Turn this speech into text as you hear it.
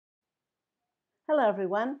Hello,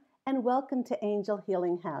 everyone, and welcome to Angel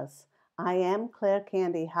Healing House. I am Claire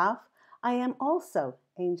Candy Hoff. I am also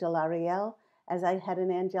Angel Ariel, as I had an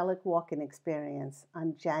angelic walk-in experience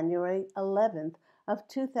on January 11th of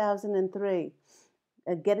 2003,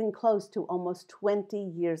 getting close to almost 20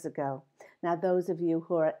 years ago. Now, those of you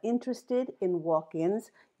who are interested in walk-ins,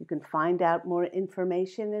 you can find out more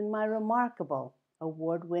information in my remarkable,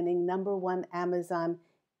 award-winning #1 Amazon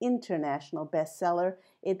international bestseller.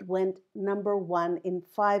 It went #1 in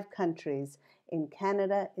 5 countries: in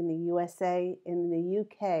Canada, in the USA, in the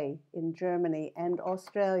UK, in Germany, and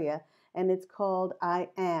Australia. And it's called I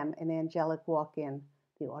Am an Angelic Walk-In,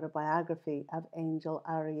 the autobiography of Angel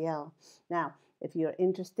Ariel. Now, if you're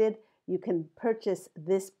interested, you can purchase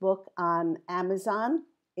this book on Amazon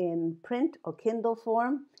in print or Kindle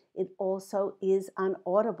form. It also is on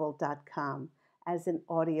audible.com as an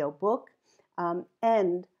audio book.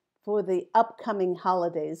 And for the upcoming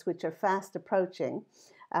holidays, which are fast approaching,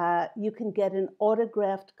 you can get an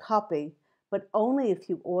autographed copy, but only if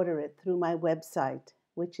you order it through my website,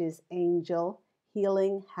 which is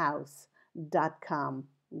angelhealinghouse.com.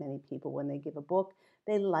 Many people, when they give a book,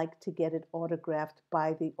 they like to get it autographed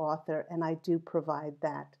by the author, and I do provide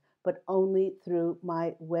that, but only through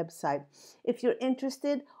my website. If you're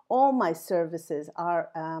interested, all my services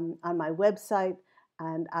are on my website,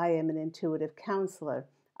 and I am an intuitive counselor.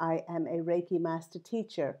 I am a Reiki master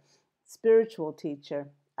teacher, spiritual teacher,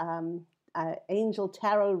 angel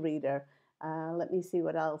tarot reader. Let me see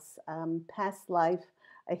what else. Past life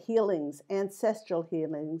healings, ancestral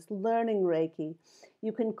healings, learning Reiki.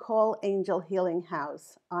 You can call Angel Healing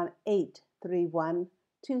House on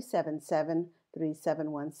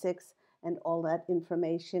 831-277-3716, and all that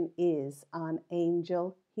information is on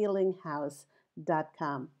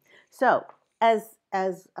angelhealinghouse.com. So, as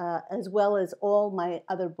well as all my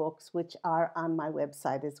other books, which are on my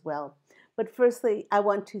website as well. But firstly, I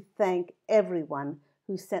want to thank everyone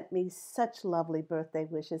who sent me such lovely birthday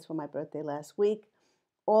wishes for my birthday last week.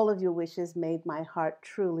 All of your wishes made my heart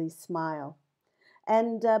truly smile.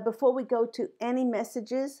 And before we go to any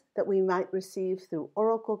messages that we might receive through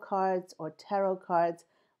oracle cards or tarot cards,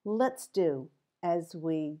 let's do as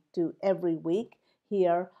we do every week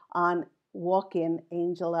here on Walk-In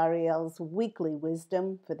Angel Ariel's weekly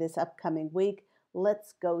wisdom for this upcoming week.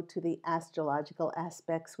 Let's go to the astrological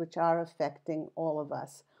aspects which are affecting all of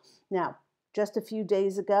us. Now, just a few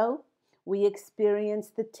days ago, we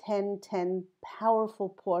experienced the 1010 powerful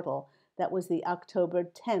portal. That was the October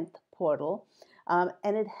 10th portal,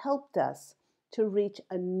 and it helped us to reach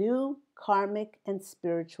a new karmic and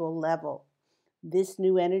spiritual level. This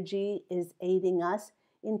new energy is aiding us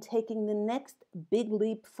in taking the next big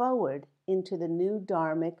leap forward into the new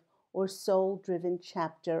dharmic or soul-driven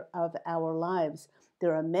chapter of our lives.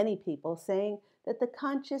 There are many people saying that the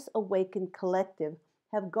conscious awakened collective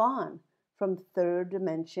have gone from third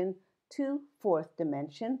dimension to fourth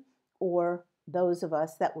dimension, or those of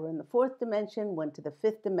us that were in the fourth dimension went to the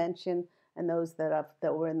fifth dimension, and those that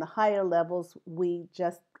were in the higher levels, we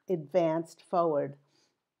just advanced forward.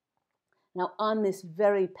 Now, on this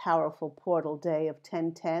very powerful portal day of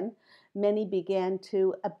 1010, many began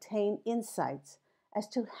to obtain insights as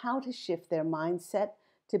to how to shift their mindset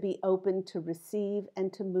to be open to receive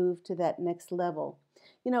and to move to that next level.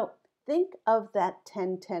 Think of that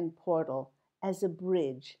 1010 portal as a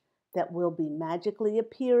bridge that will be magically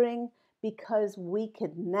appearing because we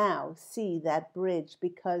can now see that bridge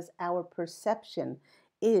because our perception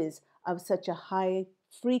is of such a high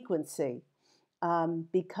frequency,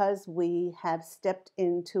 because we have stepped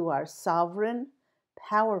into our sovereign,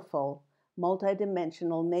 powerful,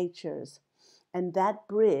 multidimensional natures. And that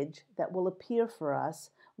bridge that will appear for us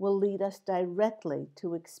will lead us directly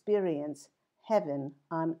to experience heaven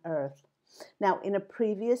on earth. Now, in a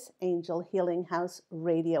previous Angel Healing House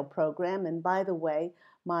radio program, and by the way,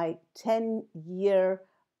 my 10-year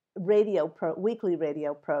weekly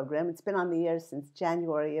radio program, it's been on the air since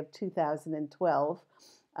January of 2012,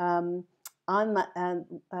 on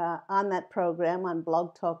that program on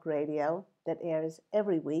Blog Talk Radio that airs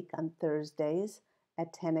every week on Thursdays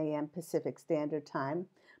at 10 a.m. Pacific Standard Time,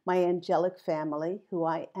 my angelic family, who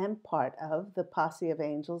I am part of, the Posse of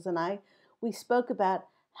Angels, and we spoke about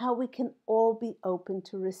how we can all be open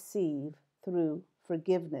to receive through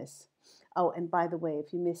forgiveness. Oh, and by the way,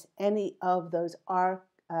 if you miss any of those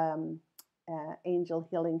Angel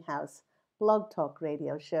Healing House Blog Talk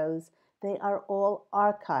radio shows, they are all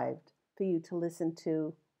archived for you to listen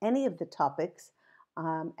to any of the topics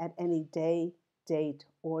at any day, date,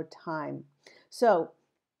 or time. So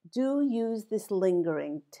do use this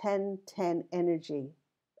lingering 1010 energy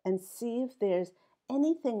and see if there's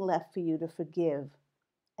anything left for you to forgive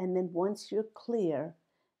And then once you're clear,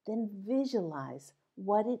 then visualize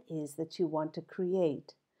what it is that you want to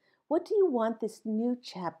create. What do you want this new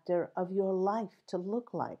chapter of your life to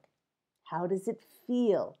look like? How does it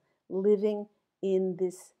feel living in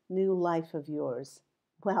this new life of yours?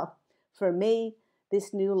 Well, for me,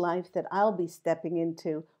 this new life that I'll be stepping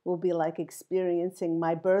into will be like experiencing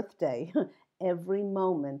my birthday every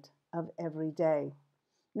moment of every day.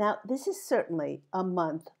 Now, this is certainly a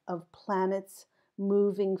month of planets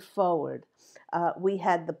moving forward. We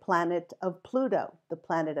had the planet of Pluto, the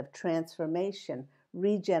planet of transformation,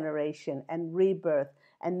 regeneration, and rebirth,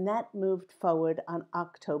 and that moved forward on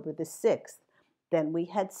October the 6th. Then we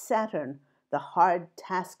had Saturn, the hard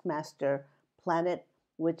taskmaster planet,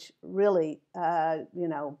 which really,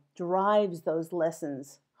 drives those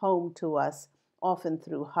lessons home to us, often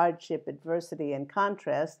through hardship, adversity, and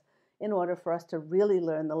contrast in order for us to really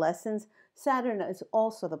learn the lessons. Saturn is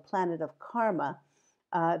also the planet of karma,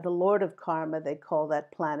 the Lord of Karma, they call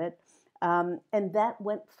that planet. And that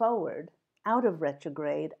went forward out of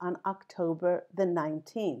retrograde on October the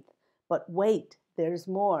 19th. But wait, there's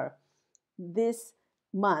more. This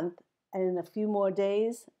month, and in a few more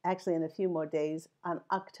days, on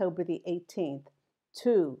October the 18th,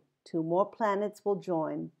 two more planets will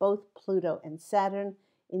join, both Pluto and Saturn,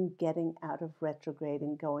 in getting out of retrograde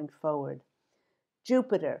and going forward.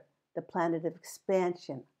 Jupiter, the planet of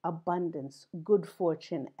expansion, abundance, good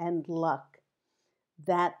fortune, and luck,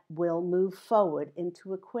 that will move forward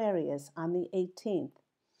into Aquarius on the 18th.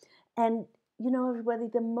 And everybody,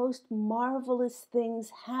 the most marvelous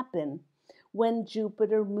things happen when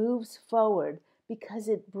Jupiter moves forward because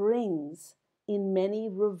it brings in many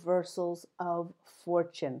reversals of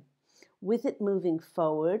fortune. With it moving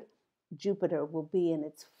forward, Jupiter will be in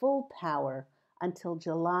its full power until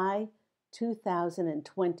July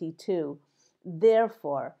 2022.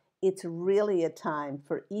 Therefore, it's really a time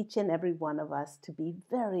for each and every one of us to be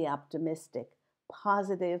very optimistic,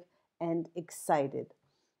 positive, and excited.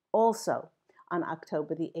 Also, on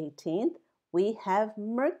October the 18th, we have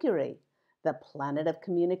Mercury, the planet of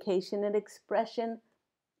communication and expression.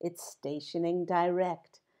 It's stationing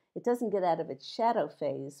direct. It doesn't get out of its shadow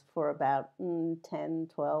phase for about 10,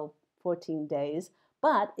 12, 14 days,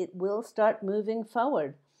 but it will start moving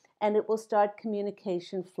forward, and it will start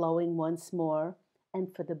communication flowing once more,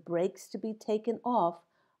 and for the brakes to be taken off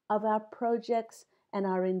of our projects and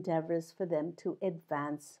our endeavors for them to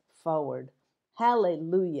advance forward.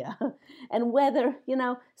 Hallelujah. And whether,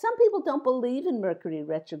 some people don't believe in Mercury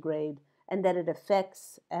retrograde and that it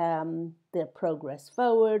affects their progress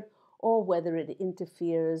forward, or whether it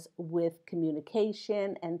interferes with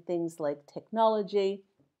communication and things like technology.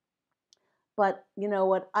 But you know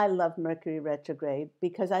what? I love Mercury retrograde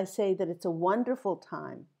because I say that it's a wonderful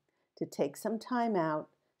time to take some time out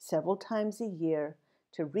several times a year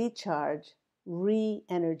to recharge,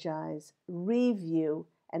 re-energize, review,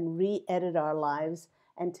 and re-edit our lives,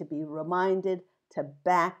 and to be reminded to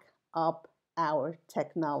back up our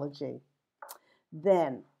technology.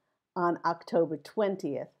 Then, on October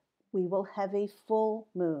 20th, we will have a full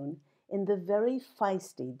moon in the very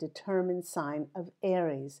feisty, determined sign of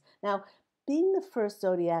Aries. Now, being the first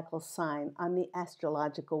zodiacal sign on the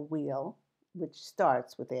astrological wheel, which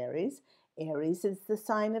starts with Aries, Aries is the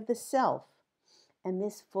sign of the self. And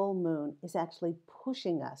this full moon is actually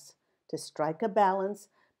pushing us to strike a balance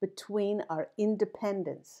between our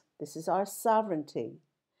independence, this is our sovereignty,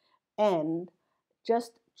 and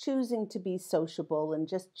just choosing to be sociable and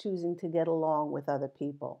just choosing to get along with other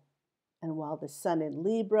people. And while the sun in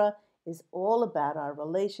Libra is all about our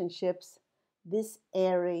relationships, this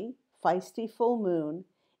airy, feisty full moon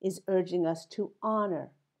is urging us to honor,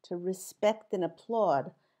 to respect and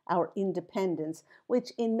applaud our independence,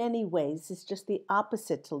 which in many ways is just the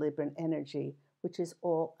opposite to Libran energy, which is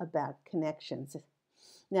all about connections.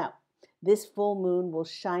 Now, this full moon will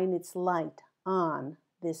shine its light on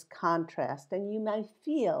this contrast, and you may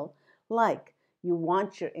feel like you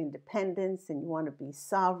want your independence and you want to be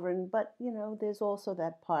sovereign, but there's also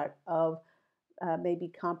that part of maybe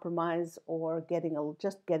compromise or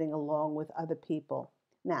just getting along with other people.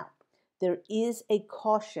 Now, there is a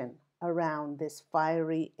caution around this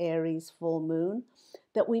fiery Aries full moon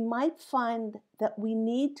that we might find that we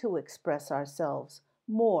need to express ourselves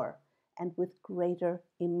more and with greater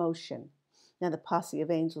emotion. Now, the posse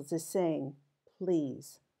of angels is saying,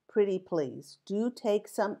 please, pretty please, do take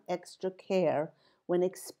some extra care when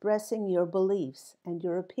expressing your beliefs and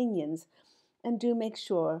your opinions, and do make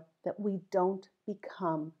sure that we don't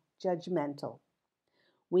become judgmental.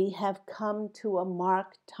 We have come to a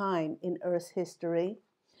marked time in Earth's history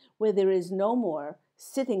where there is no more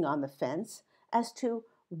sitting on the fence as to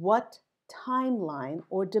what timeline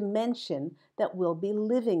or dimension that we'll be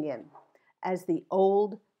living in, as the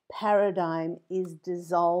old paradigm is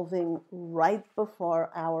dissolving right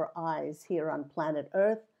before our eyes here on planet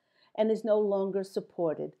Earth and is no longer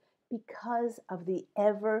supported because of the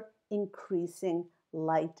ever increasing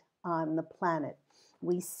light on the planet.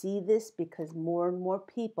 We see this because more and more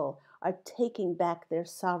people are taking back their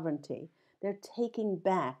sovereignty. They're taking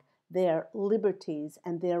back their liberties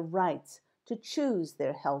and their rights to choose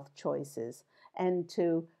their health choices and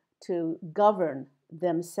to govern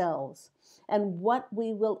themselves. And what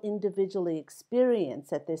we will individually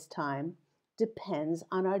experience at this time depends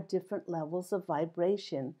on our different levels of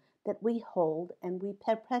vibration that we hold and we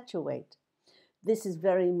perpetuate. This is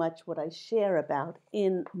very much what I share about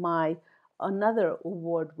in my another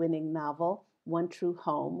award-winning novel, One True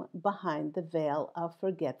Home, Behind the Veil of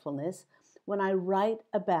Forgetfulness, when I write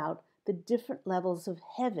about the different levels of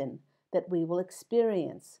heaven that we will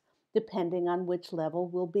experience, depending on which level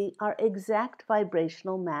will be our exact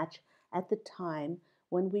vibrational match at the time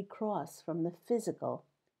when we cross from the physical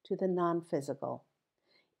to the non-physical.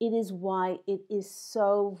 It is why it is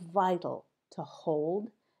so vital to hold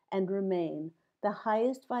and remain the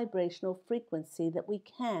highest vibrational frequency that we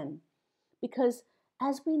can, because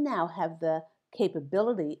as we now have the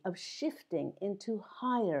capability of shifting into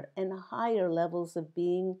higher and higher levels of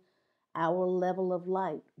being, our level of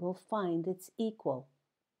light will find its equal.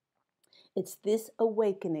 It's this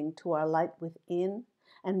awakening to our light within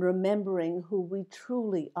and remembering who we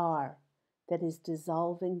truly are that is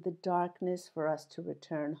dissolving the darkness for us to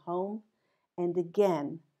return home and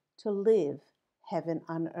again to live heaven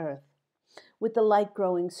on earth. With the light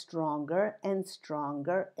growing stronger and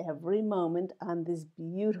stronger every moment on this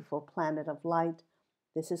beautiful planet of light,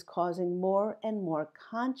 this is causing more and more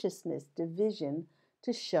consciousness division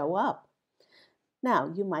to show up.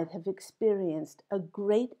 Now, you might have experienced a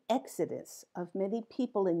great exodus of many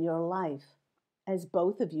people in your life as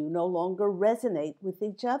both of you no longer resonate with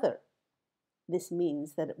each other. This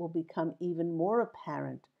means that it will become even more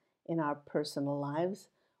apparent in our personal lives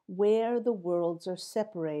where the worlds are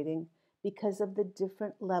separating because of the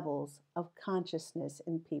different levels of consciousness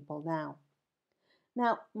in people now.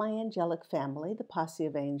 Now, my angelic family, the posse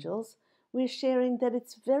of angels, we're sharing that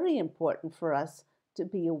it's very important for us to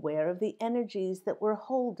be aware of the energies that we're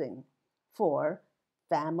holding for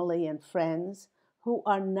family and friends who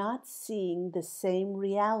are not seeing the same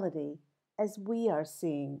reality as we are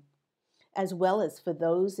seeing, as well as for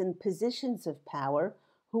those in positions of power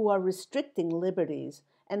who are restricting liberties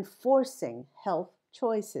and forcing health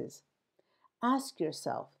choices. Ask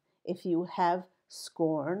yourself if you have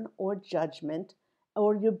scorn or judgment,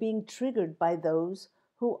 or you're being triggered by those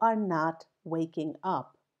who are not waking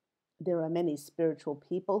up. There are many spiritual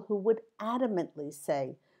people who would adamantly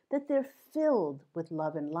say that they're filled with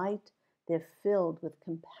love and light, they're filled with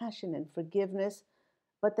compassion and forgiveness,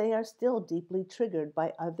 but they are still deeply triggered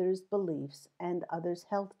by others' beliefs and others'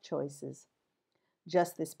 health choices.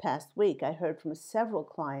 Just this past week, I heard from several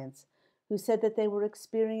clients who said that they were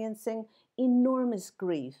experiencing enormous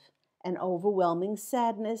grief and overwhelming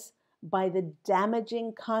sadness by the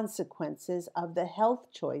damaging consequences of the health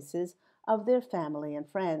choices of their family and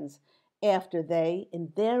friends after they,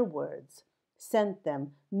 in their words, sent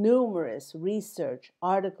them numerous research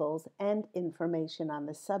articles and information on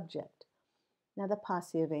the subject. Now, the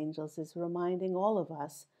posse of angels is reminding all of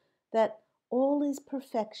us that all is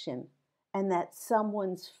perfection and that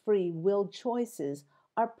someone's free will choices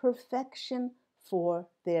are perfection for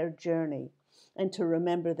their journey. And to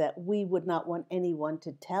remember that we would not want anyone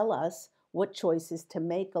to tell us what choices to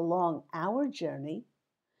make along our journey.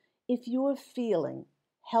 If you are feeling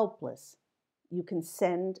helpless, you can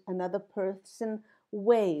send another person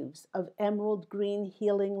waves of emerald green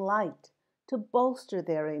healing light to bolster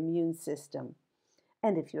their immune system.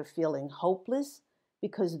 And if you're feeling hopeless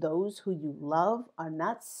because those who you love are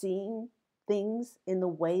not seeing things in the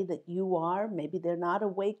way that you are, maybe they're not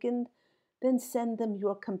awakened, then send them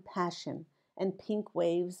your compassion and pink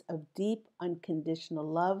waves of deep, unconditional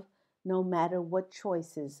love, no matter what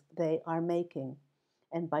choices they are making.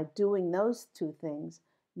 And by doing those two things,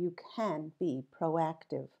 you can be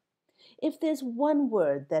proactive. If there's one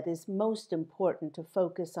word that is most important to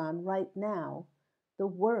focus on right now, the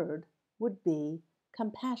word would be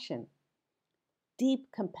compassion. Deep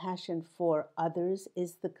compassion for others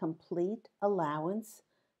is the complete allowance,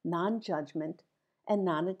 non-judgment, and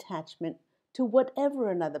non-attachment to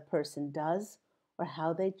whatever another person does or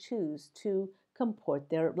how they choose to comport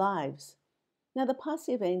their lives. Now, the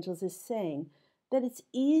posse of angels is saying that it's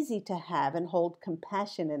easy to have and hold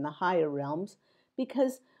compassion in the higher realms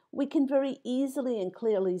because we can very easily and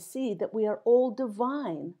clearly see that we are all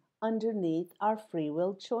divine underneath our free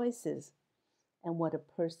will choices. And what a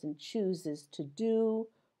person chooses to do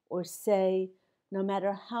or say, no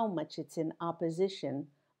matter how much it's in opposition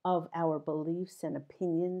of our beliefs and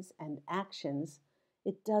opinions and actions,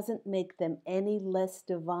 it doesn't make them any less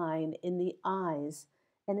divine in the eyes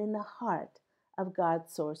and in the heart of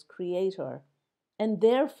God's source creator. And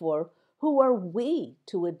therefore, who are we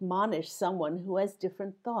to admonish someone who has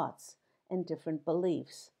different thoughts and different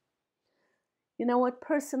beliefs? You know what?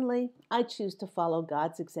 Personally, I choose to follow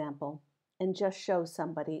God's example and just show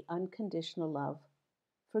somebody unconditional love,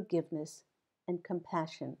 forgiveness, and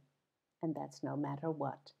compassion, and that's no matter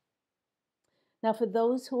what. Now, for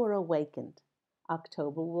those who are awakened,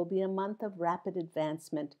 October will be a month of rapid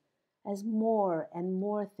advancement as more and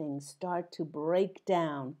more things start to break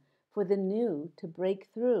down for the new to break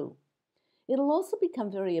through. It'll also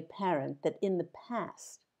become very apparent that in the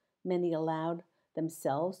past, many allowed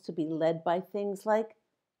themselves to be led by things like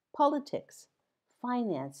politics,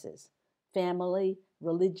 finances, family,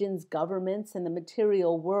 religions, governments, and the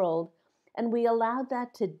material world, and we allowed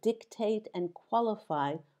that to dictate and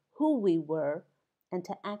qualify who we were and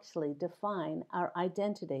to actually define our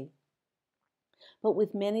identity. But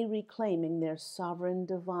with many reclaiming their sovereign,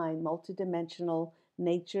 divine, multidimensional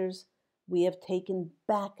natures, we have taken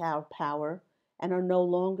back our power and are no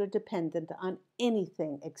longer dependent on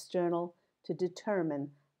anything external to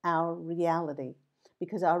determine our reality.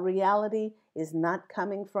 Because our reality is not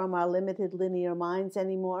coming from our limited linear minds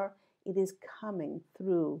anymore, it is coming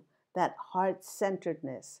through that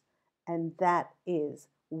heart-centeredness, and that is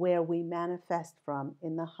where we manifest from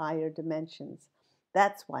in the higher dimensions.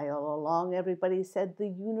 That's why all along everybody said the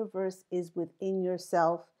universe is within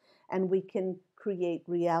yourself and we can create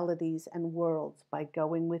realities and worlds by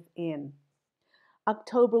going within.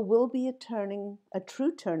 October will be a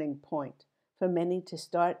true turning point for many to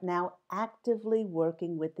start now actively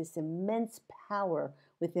working with this immense power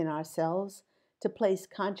within ourselves to place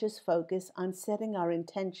conscious focus on setting our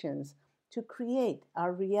intentions to create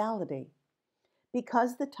our reality.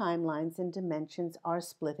 Because the timelines and dimensions are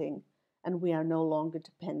splitting, and we are no longer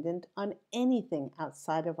dependent on anything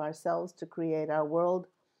outside of ourselves to create our world,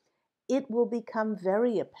 it will become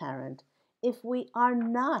very apparent if we are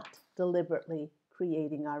not deliberately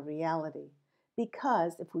creating our reality.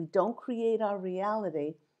 Because if we don't create our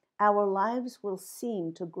reality, our lives will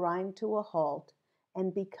seem to grind to a halt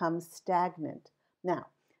and become stagnant. Now,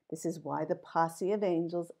 this is why the posse of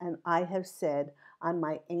angels and I have said on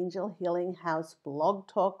my Angel Healing House blog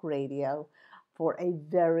talk radio for a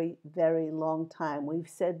very, very long time. We've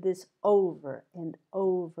said this over and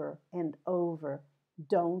over and over.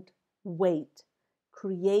 Don't wait.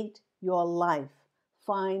 Create your life.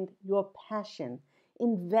 Find your passion.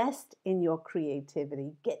 Invest in your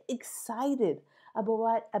creativity. Get excited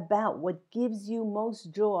about what gives you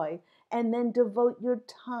most joy, and then devote your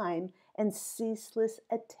time and ceaseless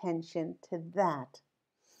attention to that.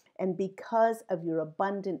 And because of your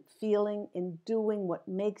abundant feeling in doing what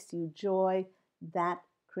makes you joy, that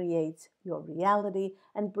creates your reality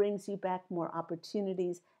and brings you back more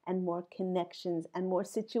opportunities and more connections and more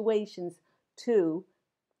situations to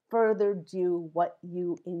further do what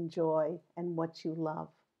you enjoy and what you love.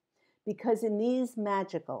 Because in these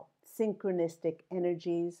magical, synchronistic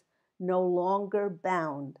energies, no longer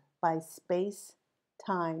bound by space,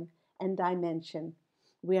 time, and dimension,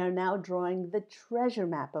 we are now drawing the treasure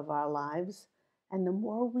map of our lives. And the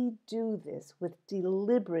more we do this with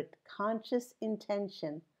deliberate, conscious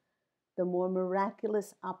intention, the more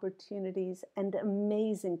miraculous opportunities and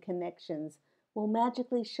amazing connections will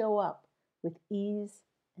magically show up with ease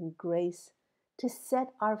and grace to set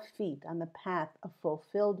our feet on the path of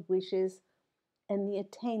fulfilled wishes and the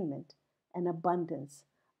attainment and abundance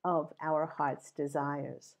of our heart's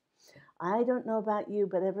desires. I don't know about you,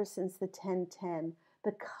 but ever since the 1010,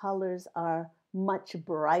 the colors are much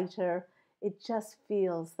brighter. It just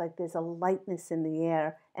feels like there's a lightness in the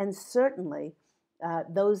air. And certainly,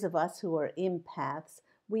 those of us who are empaths,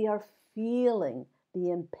 we are feeling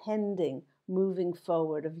the impending moving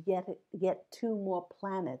forward of yet two more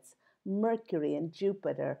planets, Mercury and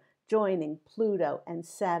Jupiter, joining Pluto and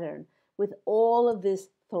Saturn. With all of this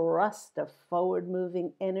thrust of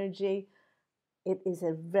forward-moving energy, it is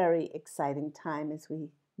a very exciting time as we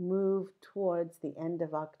move towards the end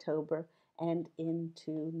of October and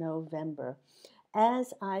into November.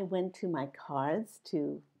 As I went to my cards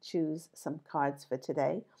to choose some cards for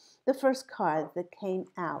today, the first card that came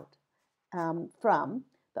out from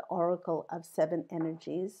the Oracle of Seven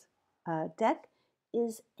Energies deck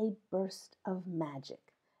is a burst of magic.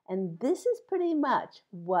 And this is pretty much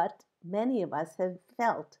what many of us have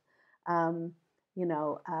felt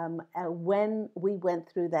when we went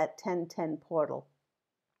through that 1010 portal.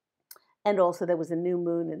 And also there was a new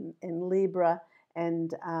moon in Libra,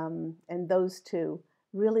 and those two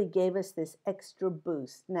really gave us this extra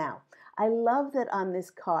boost. Now, I love that on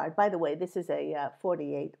this card. By the way, this is a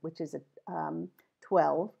 48, which is a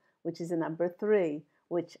 12, which is a number 3,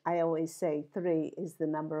 which I always say 3 is the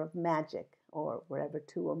number of magic, or wherever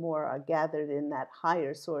two or more are gathered in that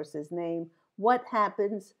higher source's name. What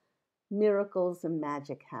happens? Miracles and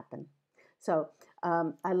magic happen. So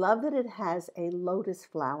I love that it has a lotus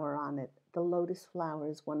flower on it. The lotus flower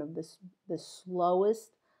is one of the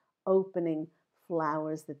slowest opening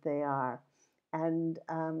flowers that they are. And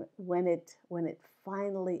when it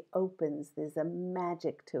finally opens, there's a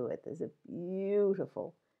magic to it. There's a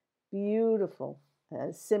beautiful, beautiful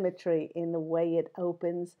symmetry in the way it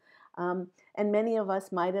opens. And many of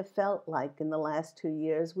us might have felt like in the last 2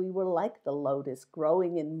 years we were like the lotus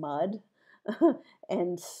growing in mud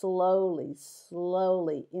and slowly,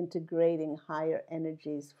 slowly integrating higher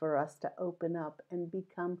energies for us to open up and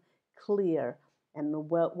become clear. And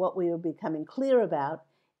what we are becoming clear about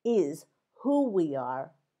is who we are,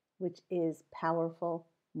 which is powerful,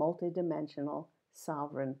 multidimensional,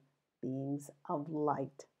 sovereign beings of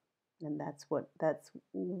light. And that's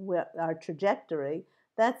where our trajectory,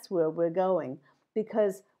 that's where we're going.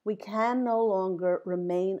 Because we can no longer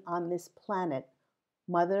remain on this planet.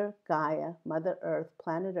 Mother Gaia, Mother Earth,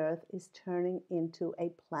 planet Earth is turning into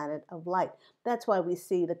a planet of light. That's why we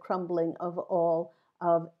see the crumbling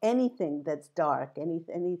of anything that's dark,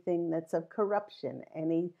 anything that's of corruption,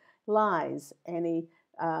 any lies, any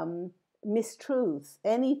mistruths,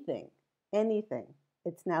 anything.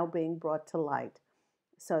 It's now being brought to light,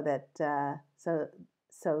 so that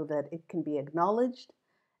so that it can be acknowledged,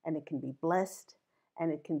 and it can be blessed,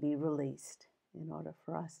 and it can be released in order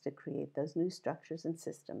for us to create those new structures and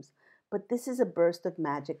systems. But this is a burst of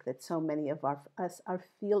magic that so many of us are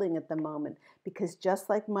feeling at the moment, because just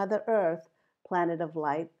like Mother Earth, planet of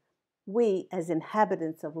light, we as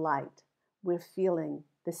inhabitants of light, we're feeling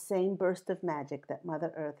the same burst of magic that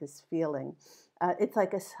Mother Earth is feeling. It's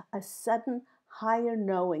like a sudden higher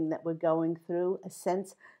knowing that we're going through, a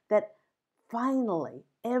sense that finally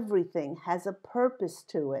everything has a purpose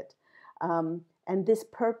to it. And this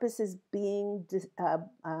purpose is being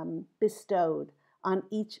bestowed on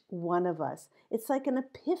each one of us. It's like an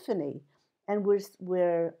epiphany, and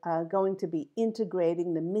we're going to be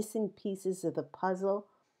integrating the missing pieces of the puzzle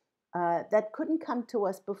that couldn't come to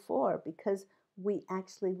us before because we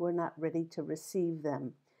actually were not ready to receive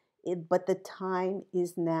them. But the time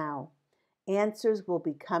is now. Answers will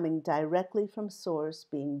be coming directly from Source,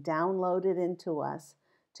 being downloaded into us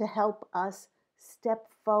to help us step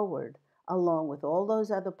forward along with all those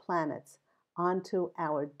other planets onto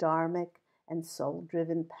our dharmic and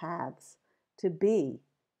soul-driven paths to be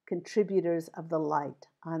contributors of the light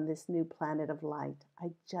on this new planet of light.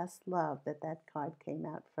 I just love that that card came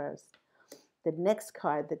out first. The next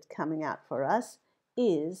card that's coming out for us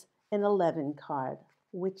is an 11 card,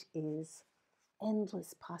 which is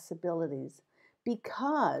endless possibilities,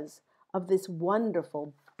 because of this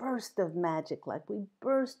wonderful burst of magic, like we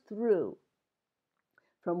burst through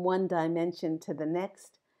from one dimension to the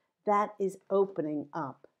next. That is opening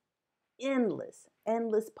up endless,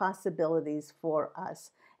 endless possibilities for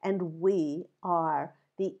us. And we are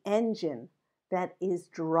the engine that is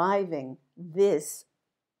driving this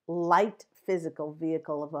light physical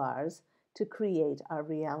vehicle of ours to create our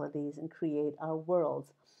realities and create our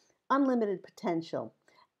worlds. Unlimited potential.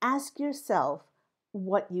 Ask yourself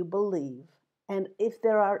what you believe, and if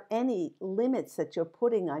there are any limits that you're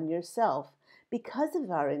putting on yourself. Because of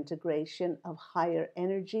our integration of higher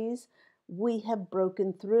energies, we have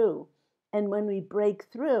broken through. And when we break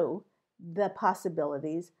through, the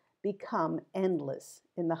possibilities become endless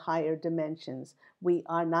in the higher dimensions. We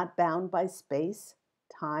are not bound by space,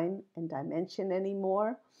 time, and dimension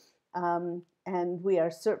anymore. And we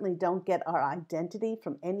certainly don't get our identity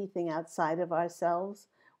from anything outside of ourselves.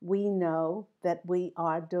 We know that we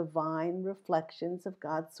are divine reflections of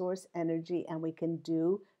God's source energy, and we can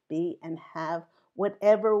do, be, and have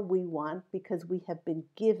whatever we want because we have been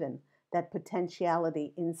given that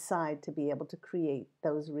potentiality inside to be able to create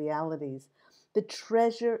those realities. The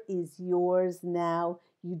treasure is yours now.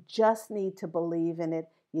 You just need to believe in it.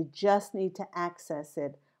 You just need to access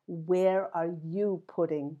it. Where are you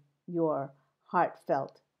putting your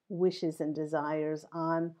heartfelt wishes and desires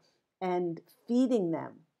on, and feeding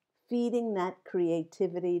them, feeding that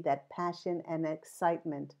creativity, that passion and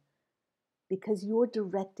excitement, because you're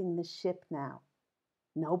directing the ship now.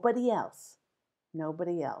 Nobody else.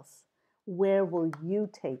 Nobody else. Where will you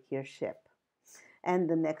take your ship? And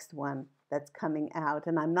the next one, that's coming out,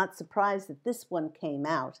 and I'm not surprised that this one came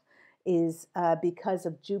out, is because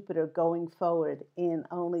of Jupiter going forward in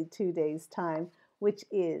only 2 days' time, which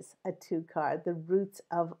is a 2 card, the roots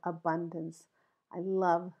of abundance. I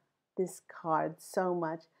love this card so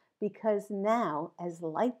much because now, as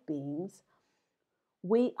light beings,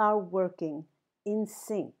 we are working in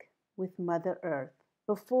sync with Mother Earth.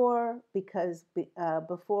 Before,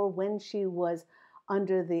 when she was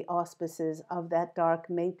under the auspices of that dark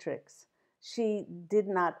matrix, she did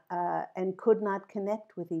not and could not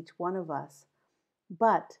connect with each one of us.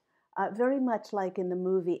 But very much like in the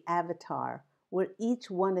movie Avatar, where each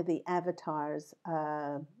one of the avatars,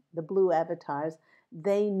 the blue avatars,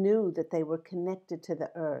 they knew that they were connected to the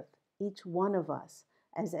earth. Each one of us,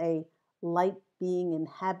 as a light being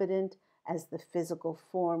inhabitant, as the physical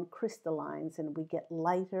form crystallines and we get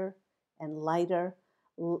lighter and lighter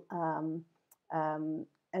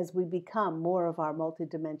as we become more of our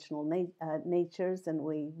multidimensional natures and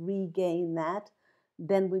we regain that,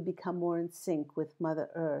 then we become more in sync with Mother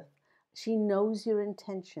Earth. She knows your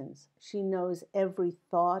intentions. She knows every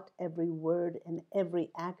thought, every word, and every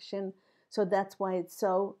action. So that's why it's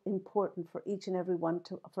so important for each and every one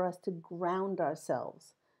for us to ground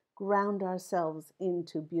ourselves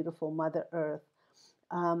into beautiful Mother Earth,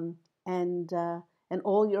 and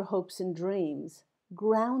all your hopes and dreams.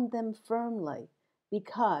 Ground them firmly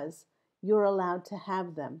because you're allowed to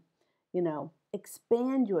have them.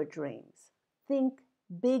 Expand your dreams. Think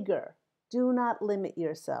bigger. Do not limit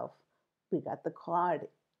yourself. We got the card,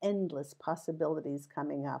 endless possibilities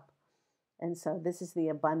coming up. And so this is the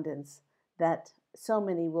abundance that so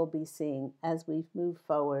many will be seeing as we move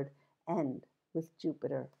forward, and with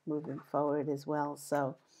Jupiter moving forward as well.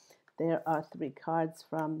 So there are 3 cards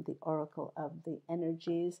from the Oracle of the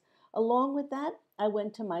Energies. Along with that, I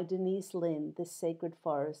went to my Denise Lynn, the Sacred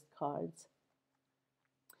Forest cards.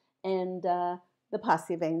 And the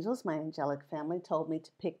Posse of Angels, my angelic family, told me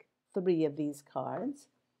to pick 3 of these cards.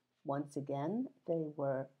 Once again, they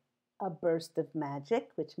were a burst of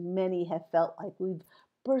magic, which many have felt like we've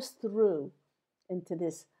burst through into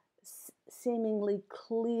this seemingly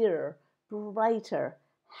clear, brighter,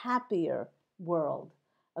 happier world.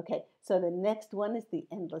 Okay, so the next one is the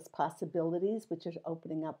endless possibilities, which are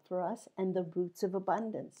opening up for us, and the roots of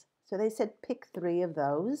abundance. So they said pick 3 of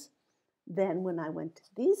those. Then when I went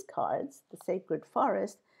to these cards, the Sacred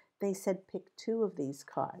Forest, they said pick 2 of these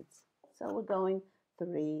cards. So we're going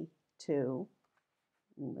 3, 2,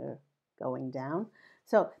 and we're going down.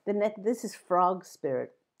 So this is Frog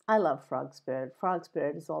Spirit. I love Frog Spirit. Frog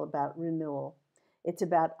Spirit is all about renewal. It's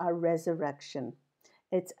about our resurrection.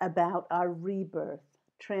 It's about our rebirth,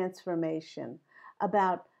 transformation,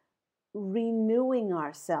 about renewing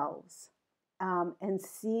ourselves and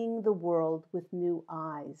seeing the world with new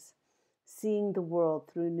eyes, seeing the world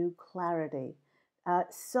through new clarity.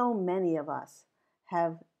 So many of us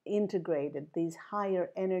have integrated these higher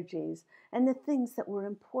energies, and the things that were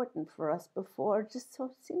important for us before just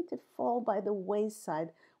so seem to fall by the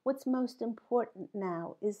wayside. What's most important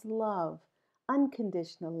now is love,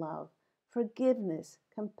 unconditional love, forgiveness,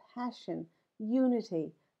 compassion,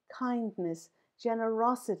 unity, kindness,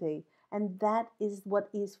 generosity, and that is what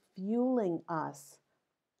is fueling us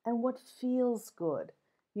and what feels good,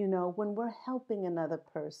 when we're helping another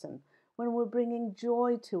person, when we're bringing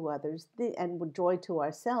joy to others and joy to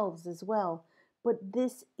ourselves as well. But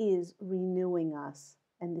this is renewing us,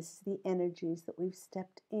 and this is the energies that we've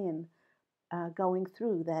stepped in, going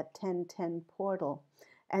through that 1010 portal.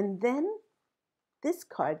 And then this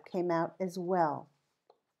card came out as well,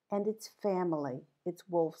 and it's family, it's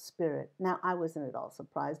wolf spirit. Now, I wasn't at all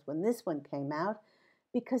surprised when this one came out,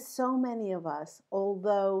 because so many of us,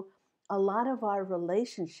 although a lot of our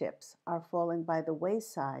relationships are falling by the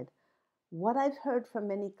wayside, what I've heard from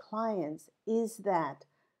many clients is that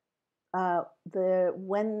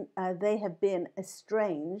when they have been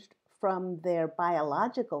estranged from their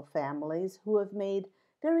biological families who have made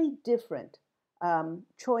very different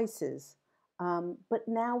choices, but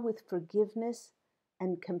now with forgiveness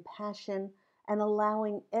and compassion and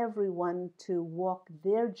allowing everyone to walk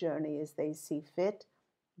their journey as they see fit,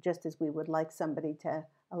 just as we would like somebody to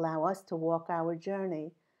allow us to walk our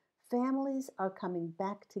journey, families are coming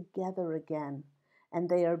back together again, and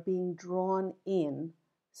they are being drawn in.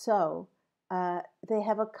 So they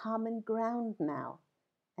have a common ground now,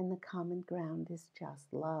 and the common ground is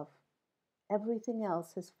just love. Everything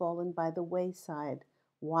else has fallen by the wayside.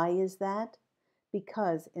 Why is that?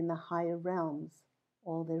 Because in the higher realms,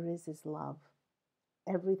 all there is love.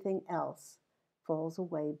 Everything else falls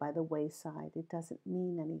away by the wayside. It doesn't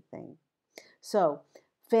mean anything. So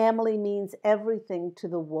family means everything to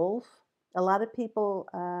the wolf, A lot of people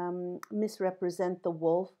misrepresent the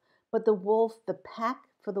wolf, but the wolf, the pack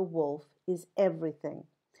for the wolf, is everything.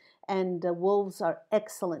 And wolves are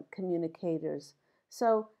excellent communicators.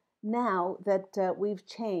 So now that we've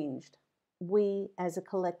changed, we as a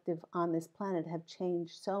collective on this planet have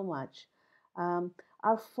changed so much. Um,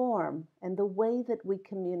 our form and the way that we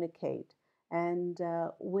communicate, and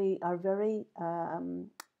we are very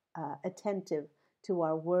attentive to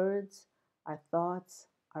our words, our thoughts,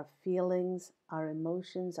 our feelings, our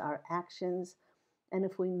emotions, our actions. And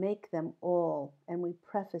if we make them all and we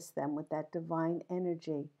preface them with that divine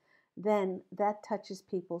energy, then that touches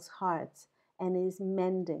people's hearts and is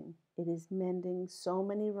mending. It is mending so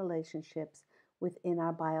many relationships within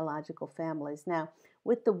our biological families. Now,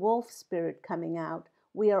 with the wolf spirit coming out,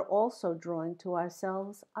 we are also drawing to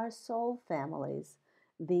ourselves our soul families.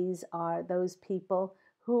 These are those people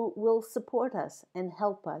who will support us and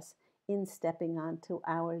help us in stepping onto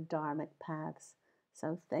our dharmic paths.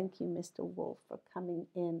 So thank you, Mr. Wolf, for coming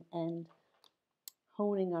in and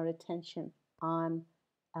honing our attention on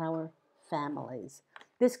our families.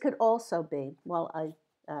 This could also be, while I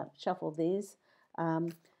shuffle these,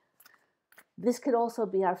 this could also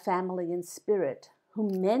be our family in spirit, who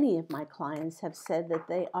many of my clients have said that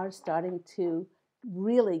they are starting to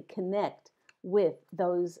really connect with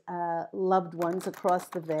those loved ones across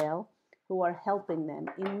the veil who are helping them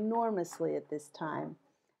enormously at this time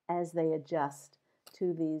as they adjust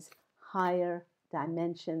to these higher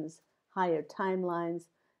dimensions, higher timelines,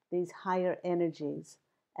 these higher energies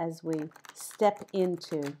as we step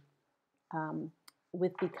into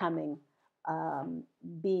with becoming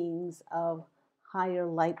beings of higher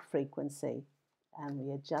light frequency, and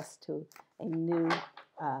we adjust to a new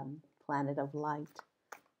planet of light.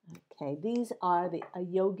 Okay, these are a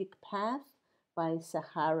yogic path by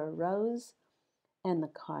Sahara Rose, and the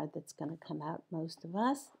card that's going to come out most of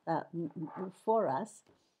us for us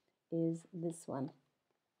is this one.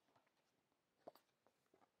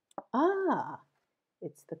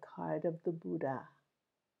 It's the card of the Buddha.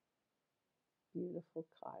 Beautiful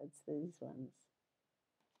cards, these ones.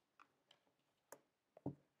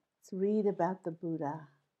 Let's read about the Buddha.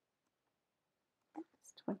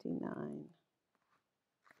 It's 29.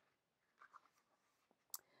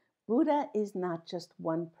 Buddha is not just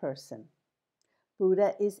one person.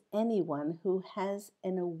 Buddha is anyone who has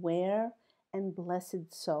an aware and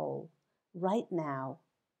blessed soul. Right now,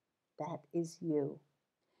 that is you.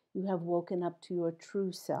 You have woken up to your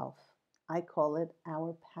true self. I call it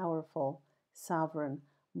our powerful, sovereign,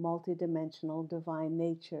 multidimensional divine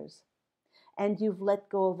natures. And you've let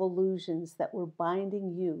go of illusions that were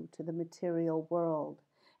binding you to the material world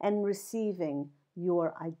and receiving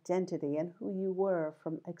your identity and who you were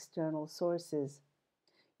from external sources.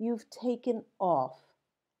 You've taken off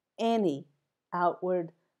any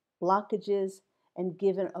outward blockages and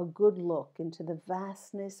given a good look into the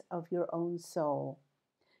vastness of your own soul.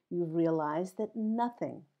 You've realized that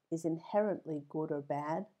nothing is inherently good or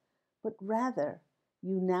bad, but rather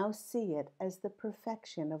you now see it as the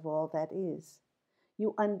perfection of all that is.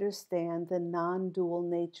 You understand the non-dual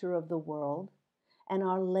nature of the world and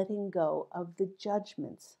are letting go of the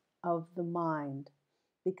judgments of the mind,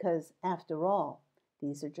 because after all,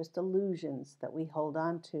 these are just illusions that we hold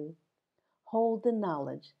on to. Hold the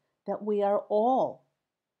knowledge that we are all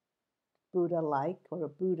Buddha-like or a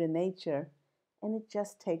Buddha nature, and it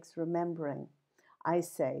just takes remembering. I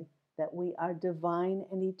say that we are divine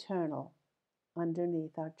and eternal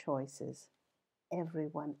underneath our choices.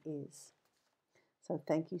 Everyone is. So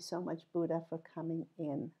thank you so much, Buddha, for coming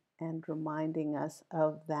in and reminding us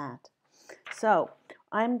of that. So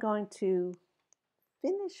I'm going to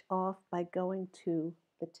finish off by going to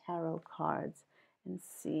the tarot cards and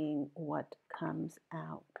seeing what comes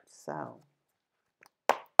out. So,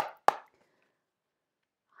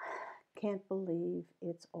 can't believe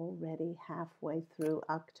it's already halfway through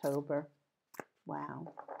October.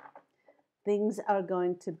 Wow. Things are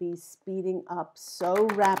going to be speeding up so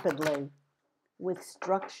rapidly, with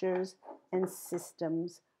structures and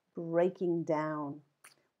systems breaking down,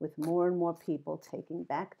 with more and more people taking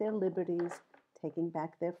back their liberties, taking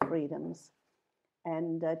back their freedoms,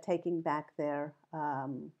 and taking back their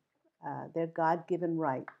God-given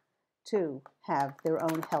right to have their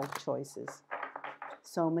own health choices.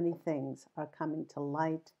 So many things are coming to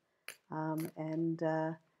light, and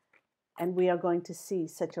we are going to see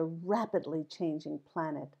such a rapidly changing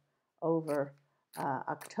planet over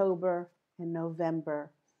October and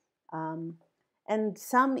November. And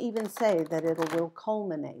some even say that it will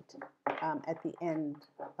culminate at the end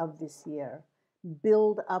of this year,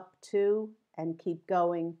 build up to and keep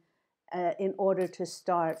going in order to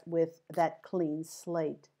start with that clean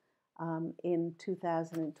slate in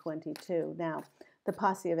 2022. Now, the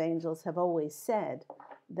Posse of Angels have always said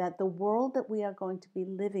that the world that we are going to be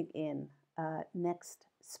living in next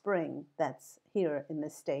spring, that's here in the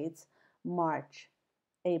States, March,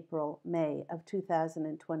 April, May of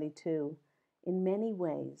 2022, in many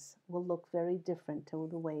ways will look very different to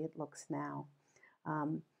the way it looks now.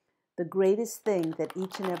 Um, the greatest thing that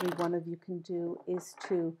each and every one of you can do is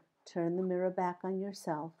to turn the mirror back on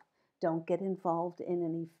yourself. Don't get involved in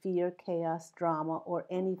any fear, chaos, drama, or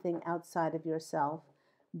anything outside of yourself.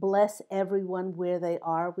 Bless everyone where they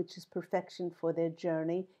are, which is perfection for their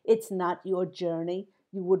journey. It's not your journey.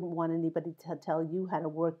 You wouldn't want anybody to tell you how to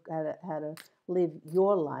work, how to live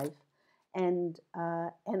your life, and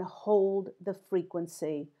hold the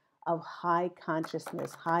frequency of high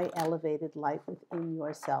consciousness, high elevated life within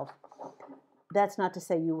yourself. That's not to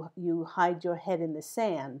say you hide your head in the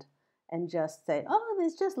sand and just say, oh,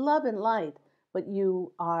 there's just love and light. But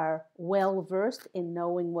you are well versed in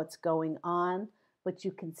knowing what's going on, but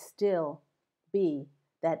you can still be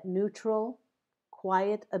that neutral,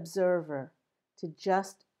 quiet observer to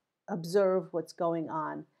just observe what's going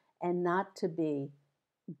on and not to be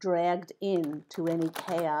dragged into any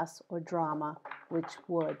chaos or drama which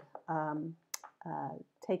would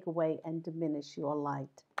take away and diminish your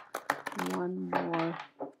light. One more.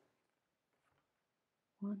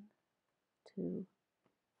 1, 2,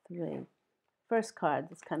 3. First card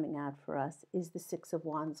that's coming out for us is the Six of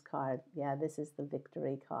Wands card. Yeah, this is the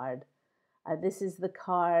victory card. This is the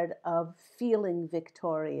card of feeling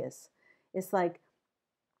victorious. It's like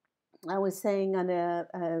I was saying I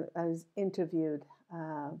was interviewed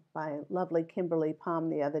by lovely Kimberly Palm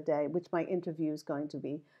the other day, which my interview is going to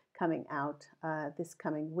be coming out this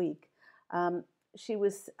coming week. I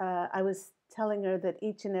was telling her that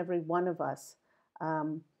each and every one of us,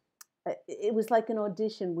 it was like an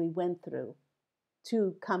audition we went through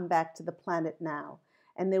to come back to the planet now.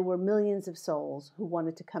 And there were millions of souls who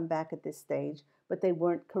wanted to come back at this stage, but they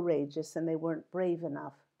weren't courageous and they weren't brave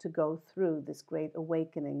enough to go through this great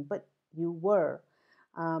awakening. But you were.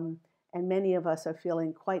 And many of us are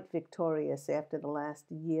feeling quite victorious after the last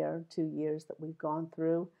year, 2 years that we've gone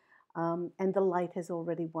through. And the light has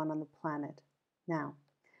already won on the planet now.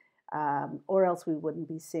 Or else we wouldn't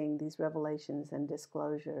be seeing these revelations and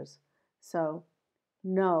disclosures. So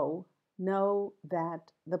know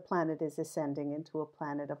that the planet is ascending into a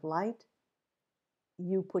planet of light.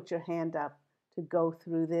 You put your hand up to go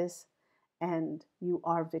through this, and you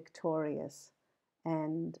are victorious.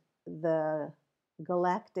 And the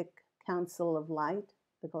Galactic Council of Light,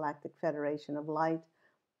 the Galactic Federation of Light,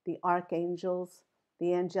 the archangels,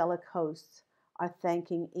 the angelic hosts are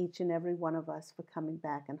thanking each and every one of us for coming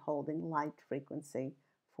back and holding light frequency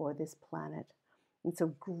for this planet. It's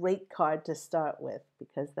a great card to start with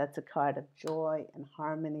because that's a card of joy and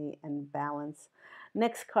harmony and balance.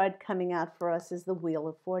 Next card coming out for us is the Wheel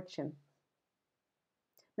of Fortune.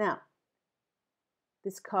 Now,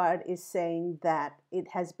 this card is saying that it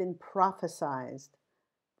has been prophesized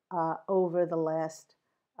over the last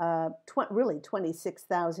really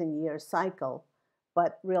 26,000 year cycle,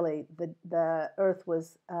 but really the Earth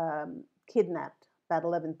was kidnapped about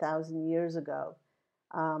 11,000 years ago.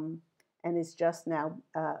 And is just now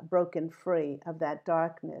broken free of that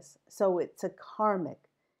darkness. So it's a karmic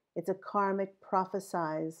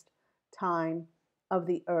prophesized time of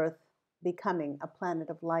the Earth becoming a planet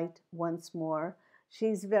of light once more.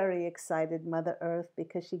 She's very excited, Mother Earth,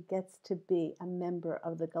 because she gets to be a member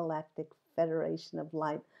of the Galactic Federation of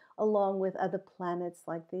Light, along with other planets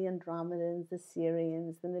like the Andromedans, the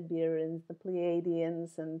Sirians, the Nibiruans, the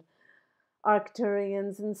Pleiadians, and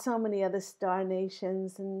Arcturians, and so many other star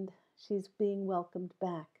nations, and she's being welcomed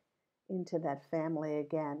back into that family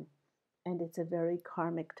again. And it's a very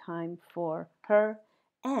karmic time for her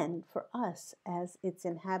and for us as its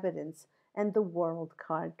inhabitants. And the World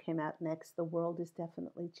card came out next. The world is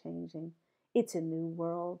definitely changing. It's a new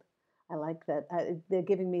world. I like that. They're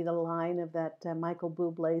giving me the line of that Michael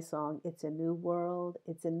Bublé song, it's a new world,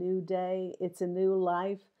 it's a new day, it's a new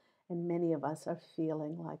life. And many of us are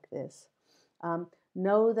feeling like this.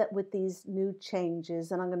 Know that with these new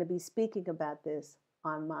changes, and I'm going to be speaking about this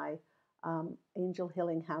on my Angel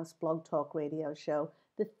Healing House Blog Talk Radio show,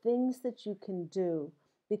 the things that you can do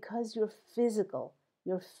because your physical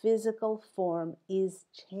form is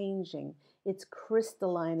changing. It's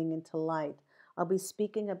crystallining into light. I'll be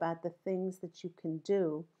speaking about the things that you can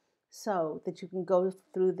do so that you can go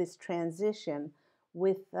through this transition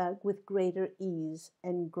with greater ease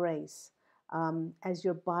and grace as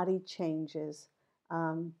your body changes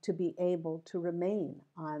to be able to remain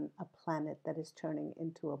on a planet that is turning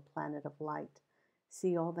into a planet of light.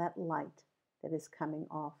 See all that light that is coming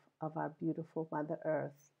off of our beautiful Mother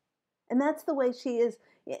Earth. And that's the way she is.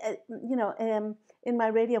 In my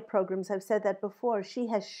radio programs, I've said that before. She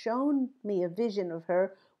has shown me a vision of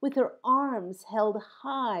her with her arms held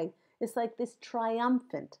high. It's like this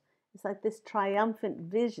triumphant. It's like this triumphant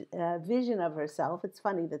vision of herself. It's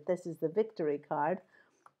funny that this is the victory card,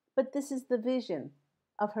 but this is the vision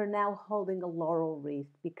of her now holding a laurel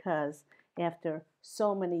wreath because after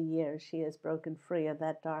so many years, she has broken free of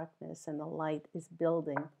that darkness and the light is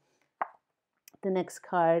building. The next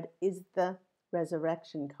card is the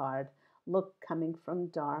resurrection card. Look, coming from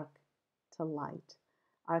dark to light.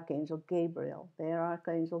 Archangel Gabriel. Their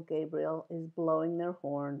Archangel Gabriel is blowing their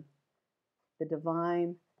horn. The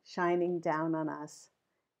divine shining down on us.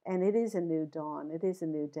 And it is a new dawn. It is a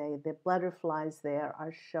new day. The butterflies there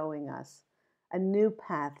are showing us a new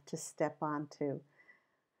path to step onto.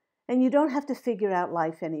 And you don't have to figure out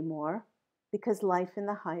life anymore because life in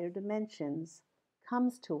the higher dimensions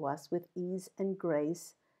comes to us with ease and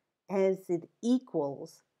grace as it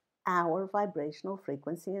equals our vibrational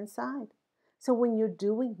frequency inside. So when you're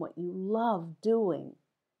doing what you love doing,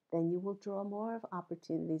 then you will draw more of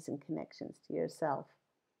opportunities and connections to yourself.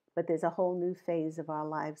 But there's a whole new phase of our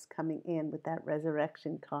lives coming in with that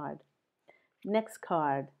resurrection card. Next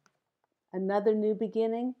card, another new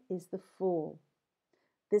beginning, is the Fool.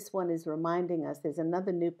 This one is reminding us there's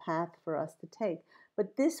another new path for us to take.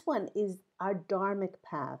 But this one is our dharmic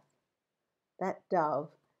path. That dove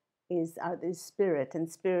is spirit, and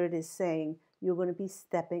spirit is saying you're going to be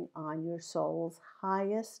stepping on your soul's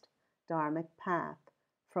highest dharmic path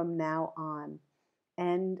from now on.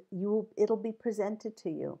 And it'll be presented to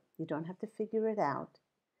you. You don't have to figure it out.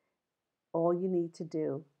 All you need to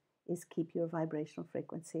do is keep your vibrational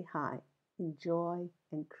frequency high in joy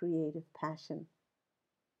and creative passion.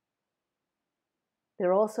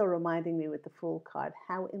 They're also reminding me with the Fool card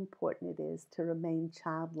how important it is to remain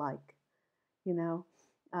childlike. You know,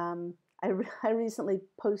 I recently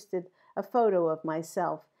posted a photo of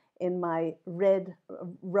myself in my red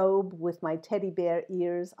robe with my teddy bear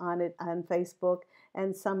ears on it on Facebook,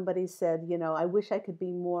 and somebody said, I wish I could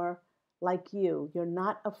be more like you. You're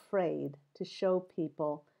not afraid to show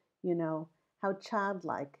people, how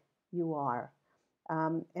childlike you are.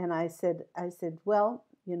 And I said, well,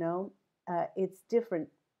 it's different.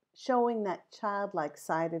 Showing that childlike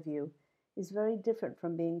side of you is very different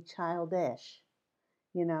from being childish,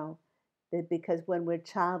 because when we're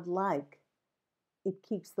childlike, it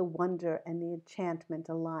keeps the wonder and the enchantment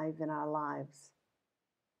alive in our lives.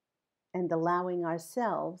 And allowing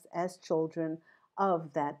ourselves as children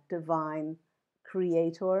of that divine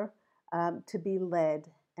creator to be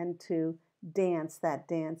led and to dance that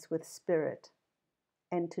dance with spirit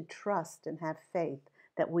and to trust and have faith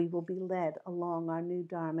that we will be led along our new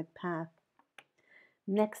dharmic path.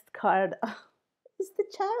 Next card is the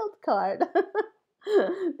child card.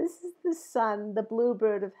 This is the sun, the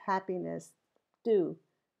bluebird of happiness. Do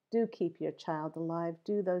keep your child alive.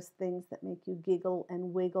 Do those things that make you giggle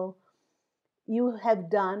and wiggle. You have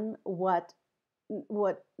done what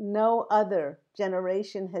no other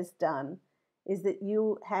generation has done, is that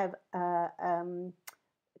you have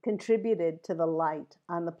contributed to the light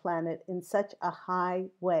on the planet in such a high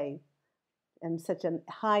way and such a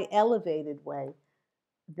high elevated way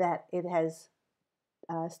that it has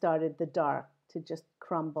started the dark to just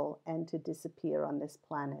crumble and to disappear on this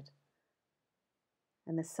planet.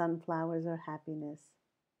 And the sunflowers are happiness,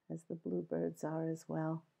 as the bluebirds are as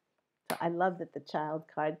well. So I love that the child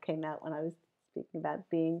card came out when I was speaking about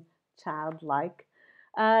being childlike.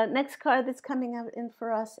 Next card that's coming out in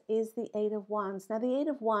for us is the Eight of Wands. Now, the Eight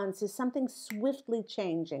of Wands is something swiftly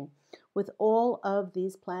changing. With all of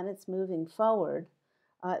these planets moving forward,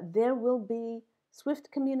 there will be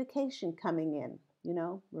swift communication coming in.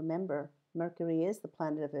 Remember, Mercury is the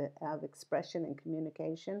planet of expression and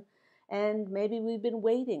communication. And maybe we've been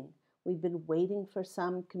waiting. We've been waiting for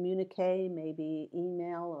some communique, maybe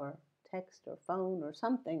email or text or phone or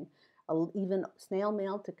something, even snail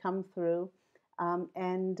mail to come through.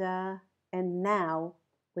 And now,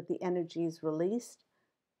 with the energies released,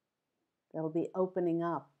 they'll be opening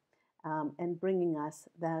up and bringing us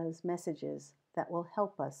those messages that will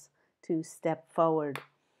help us to step forward.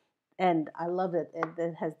 And I love it.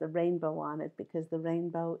 It has the rainbow on it because the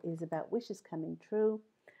rainbow is about wishes coming true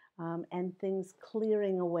and things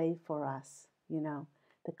clearing away for us.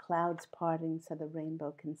 The clouds parting so the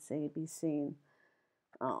rainbow can be seen.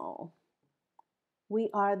 Oh. We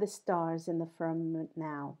are the stars in the firmament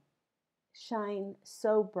now. Shine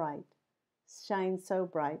so bright. Shine so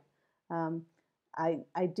bright.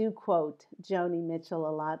 I do quote Joni Mitchell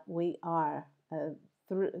a lot. We are,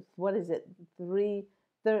 3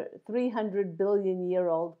 300 billion year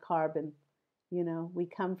old carbon. You know, we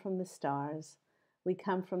come from the stars. We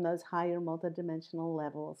come from those higher multidimensional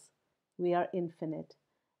levels. We are infinite.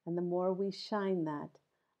 And the more we shine that,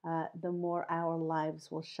 the more our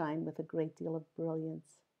lives will shine with a great deal of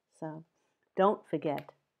brilliance. So don't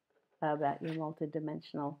forget about your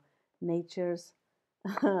multidimensional natures.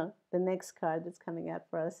 The next card that's coming out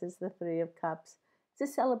for us is the Three of Cups. It's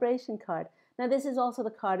a celebration card. Now, this is also the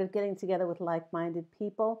card of getting together with like-minded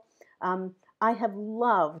people. I have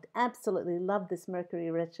loved, absolutely loved this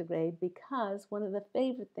Mercury retrograde because one of the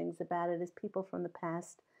favorite things about it is people from the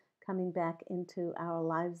past coming back into our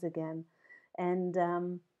lives again. And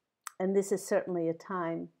this is certainly a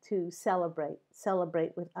time to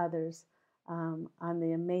celebrate with others on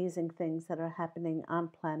the amazing things that are happening on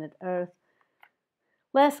planet Earth.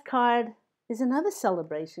 Last card is another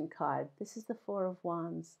celebration card. This is the Four of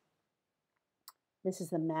Wands. This is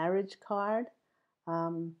the marriage card,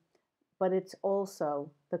 but it's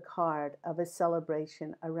also the card of a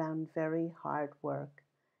celebration around very hard work.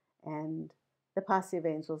 And the Posse of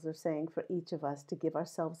Angels are saying for each of us to give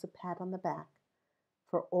ourselves a pat on the back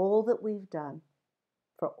for all that we've done,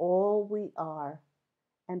 for all we are,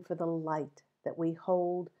 and for the light that we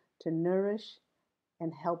hold to nourish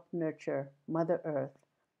and help nurture Mother Earth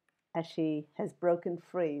as she has broken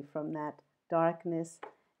free from that darkness,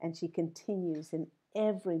 and she continues in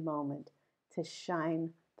every moment to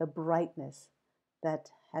shine the brightness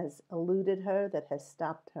that has eluded her, that has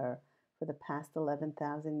stopped her for the past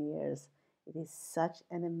 11,000 years. It is such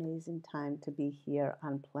an amazing time to be here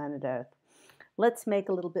on planet Earth. Let's make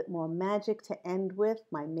a little bit more magic to end with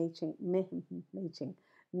my making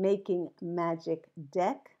magic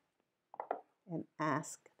deck, and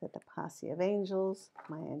ask that the Posse of Angels,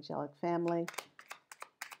 my angelic family,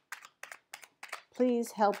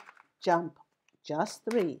 please help jump just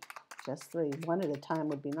three. One at a time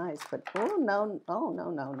would be nice, but no,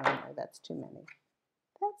 that's too many.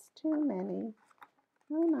 That's too many.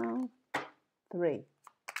 No. 3.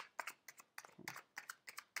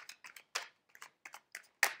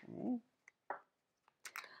 Okay.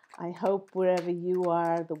 I hope wherever you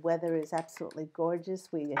are, the weather is absolutely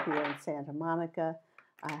gorgeous. We are here in Santa Monica,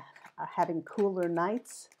 are having cooler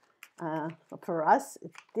nights. For us,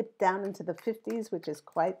 it dipped down into the 50s, which is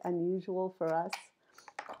quite unusual for us.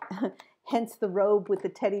 Hence the robe with the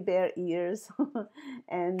teddy bear ears.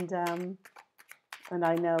 And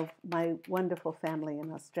I know my wonderful family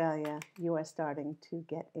in Australia, you are starting to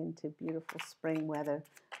get into beautiful spring weather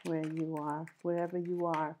where you are, wherever you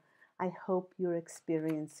are. I hope you're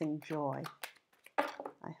experiencing joy.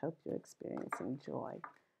 I hope you're experiencing joy,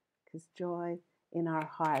 because joy in our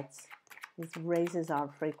hearts raises our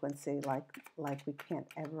frequency like we can't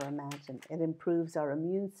ever imagine. It improves our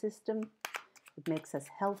immune system. It makes us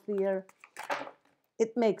healthier.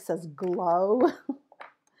 It makes us glow.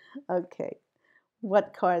 Okay,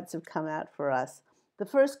 what cards have come out for us? The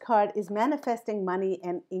first card is manifesting money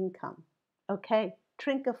and income. Okay,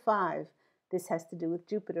 Trink of 5. This has to do with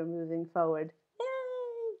Jupiter moving forward. Yay!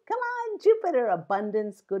 Come on, Jupiter!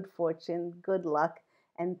 Abundance, good fortune, good luck,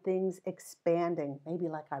 and things expanding, maybe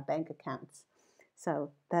like our bank accounts.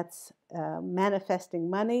 So that's manifesting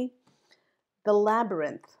money. The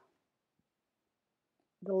Labyrinth.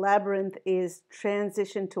 The Labyrinth is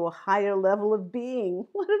transition to a higher level of being.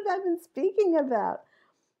 What have I been speaking about?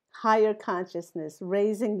 Higher consciousness,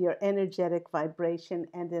 raising your energetic vibration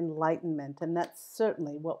and enlightenment. And that's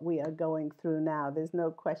certainly what we are going through now. There's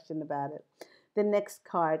no question about it. The next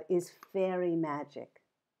card is fairy magic.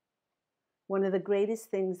 One of the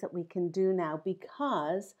greatest things that we can do now,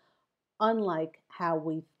 because unlike how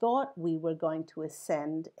we thought we were going to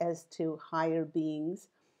ascend as to higher beings,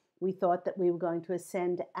 we thought that we were going to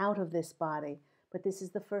ascend out of this body. But this is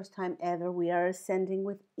the first time ever we are ascending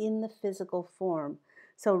within the physical form.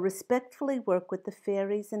 So respectfully work with the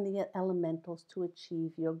fairies and the elementals to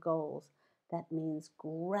achieve your goals. That means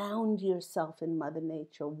ground yourself in Mother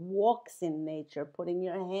Nature, walks in nature, putting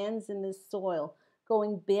your hands in the soil,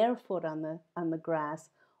 going barefoot on the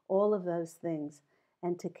grass, all of those things,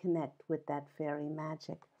 and to connect with that fairy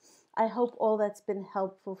magic. I hope all that's been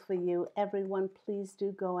helpful for you. Everyone, please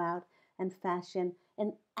do go out and fashion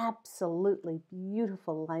an absolutely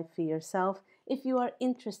beautiful life for yourself. If you are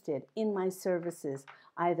interested in my services,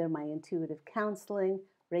 either my intuitive counseling,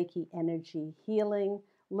 Reiki energy healing,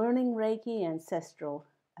 learning Reiki, ancestral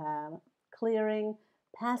clearing,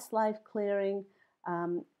 past life clearing,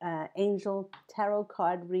 angel tarot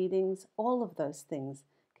card readings, all of those things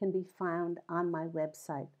can be found on my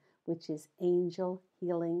website, which is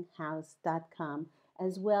angelhealinghouse.com,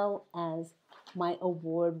 as well as my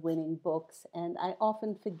award-winning books. And I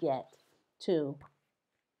often forget to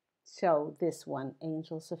show, this one,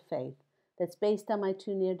 Angels of Faith, that's based on my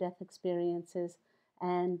 2 near-death experiences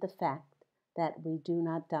and the fact that we do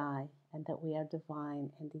not die and that we are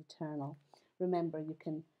divine and eternal. Remember, you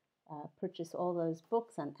can purchase all those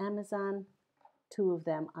books on Amazon, 2 of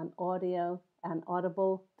them on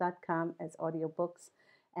audible.com as audiobooks,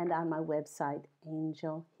 and on my website,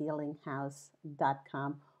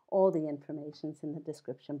 angelhealinghouse.com. All the information's in the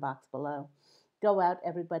description box below. Go out,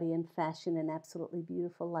 everybody, and fashion an absolutely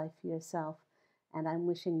beautiful life for yourself. And I'm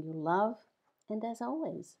wishing you love, and as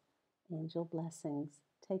always, angel blessings.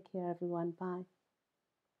 Take care, everyone. Bye.